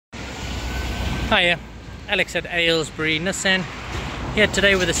Hiya, Alex at Aylesbury Nissan, here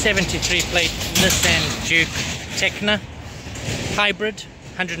today with a 73 plate Nissan Juke Tekna hybrid,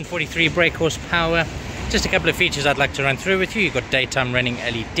 143 brake horsepower. Just a couple of features I'd like to run through with you. You've got daytime running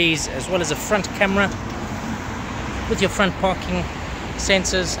LEDs as well as a front camera with your front parking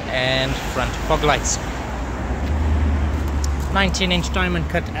sensors and front fog lights. 19-inch diamond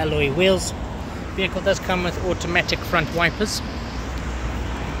cut alloy wheels. Vehicle does come with automatic front wipers,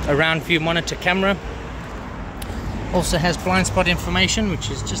 a round view monitor camera, also has blind spot information,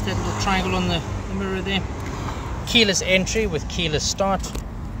 which is just that little triangle on the mirror there. Keyless entry with keyless start.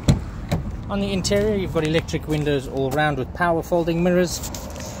 On the interior you've got electric windows all round with power folding mirrors,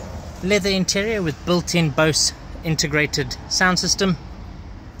 leather interior with built-in Bose integrated sound system.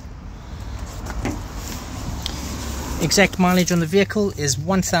 Exact mileage on the vehicle is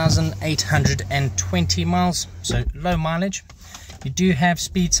 1,820 miles, so low mileage. You do have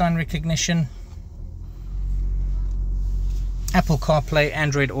speed sign recognition, Apple CarPlay,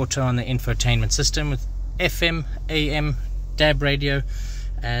 Android Auto on the infotainment system with FM, AM, DAB radio,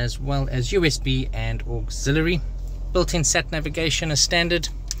 as well as USB and auxiliary. Built-in sat navigation as standard.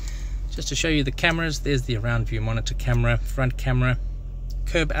 Just to show you the cameras, there's the around view monitor camera, front camera,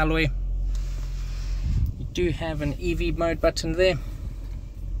 curb alloy. You do have an EV mode button there.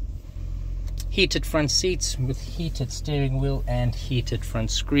 Heated front seats with heated steering wheel and heated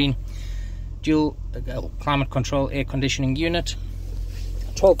front screen. Dual climate control air conditioning unit.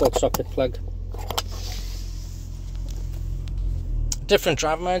 12-volt socket plug. Different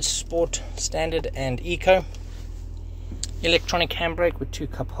drive modes, sport, standard and eco. Electronic handbrake with 2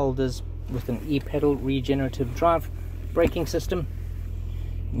 cup holders with an e-pedal regenerative drive braking system.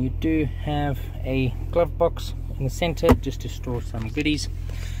 You do have a glove box in the center just to store some goodies.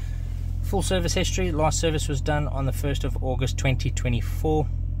 Full service history. Last service was done on the 1st of August 2024.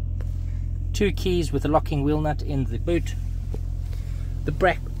 2 keys with a locking wheel nut in the boot. The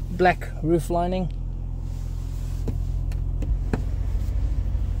black roof lining.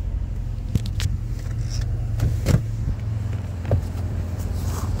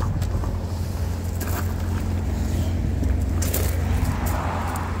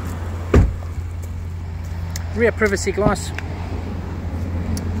 Rear privacy glass.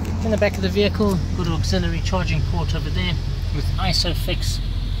 In the back of the vehicle, got an auxiliary charging port over there with ISOFIX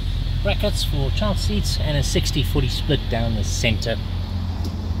brackets for child seats and a 60-40 split down the center.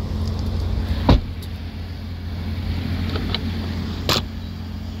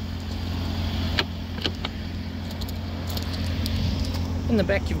 In the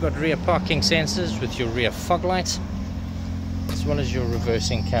back you've got rear parking sensors with your rear fog lights as well as your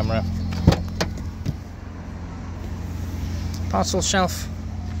reversing camera. Parcel shelf.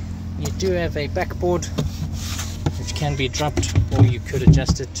 You do have a backboard which can be dropped, or you could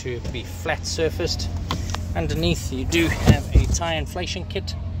adjust it to be flat surfaced. Underneath you do have a tire inflation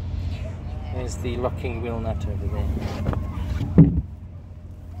kit. There's the locking wheel nut over there.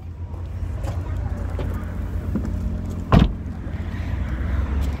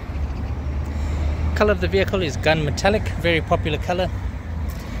 Color of the vehicle is gun metallic, very popular color.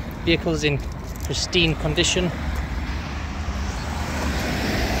 Vehicle is in pristine condition.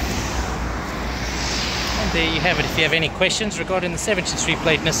 There you have it. If you have any questions regarding the 73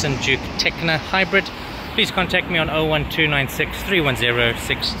 plate Nissan Juke Tekna hybrid, please contact me on 01296 310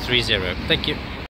 630. Thank you.